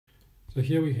So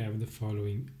here we have the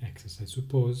following exercise.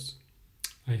 Suppose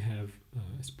I have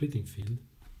a splitting field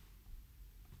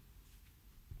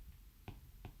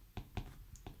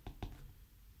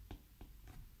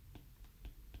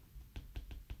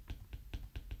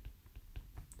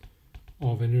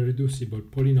of an irreducible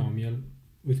polynomial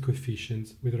with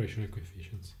coefficients, with rational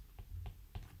coefficients.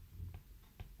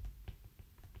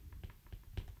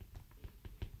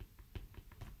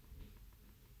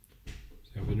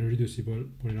 So I have an irreducible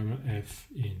polynomial f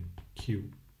in Q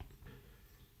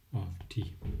of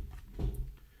t.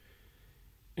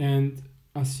 And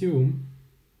assume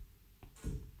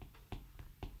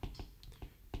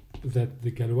that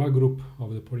the Galois group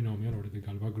of the polynomial, or the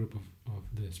Galois group of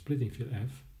the splitting field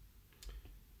f,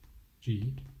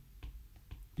 G,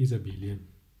 is abelian.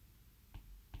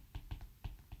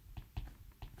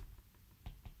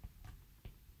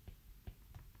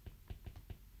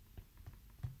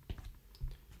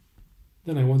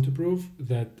 Then I want to prove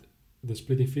that the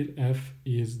splitting field f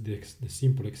is the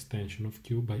simple extension of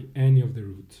Q by any of the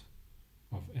roots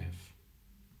of f.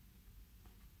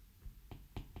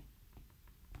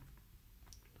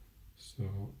 So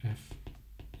f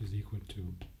is equal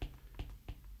to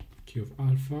Q of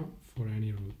alpha for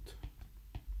any root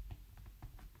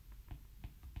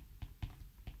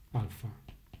alpha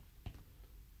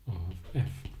of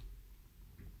f.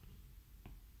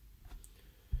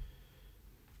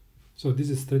 So this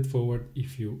is straightforward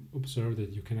if you observe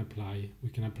that we can apply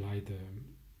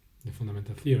the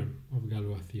fundamental theorem of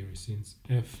Galois theory, since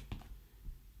f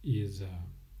is a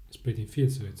splitting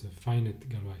field, so it's a finite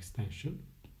Galois extension.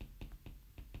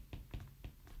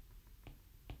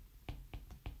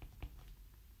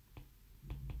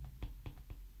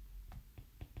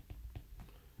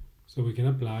 So we can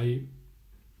apply,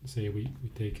 say we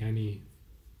take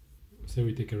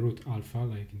a root alpha,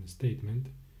 like in the statement,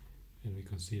 and we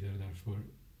consider therefore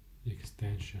the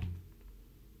extension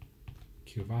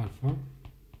Q of alpha,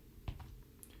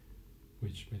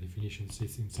 which by definition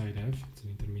sits inside f, it's an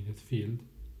intermediate field.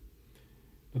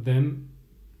 But then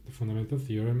the fundamental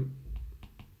theorem,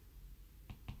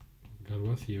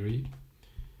 Galois theory,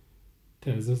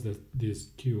 tells us that this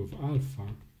Q of alpha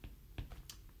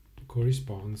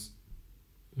corresponds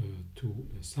to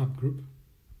a subgroup,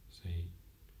 say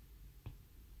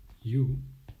U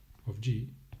of G,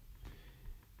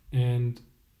 and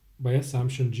by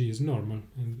assumption G is normal,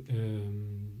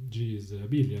 and G is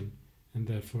abelian, and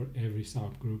therefore every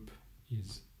subgroup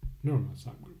is normal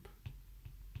subgroup.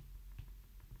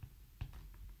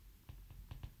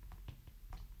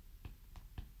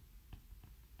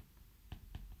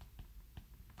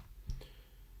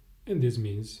 And this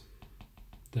means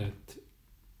that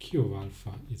Q of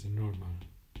alpha is a normal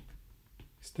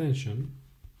extension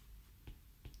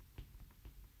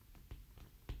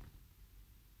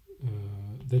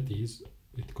that is,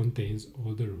 it contains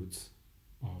all the roots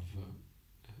of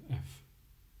f.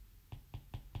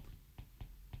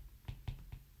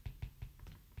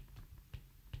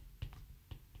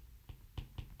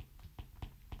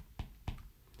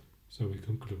 So we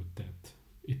conclude that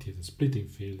it is a splitting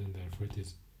field, and therefore it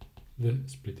is the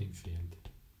splitting field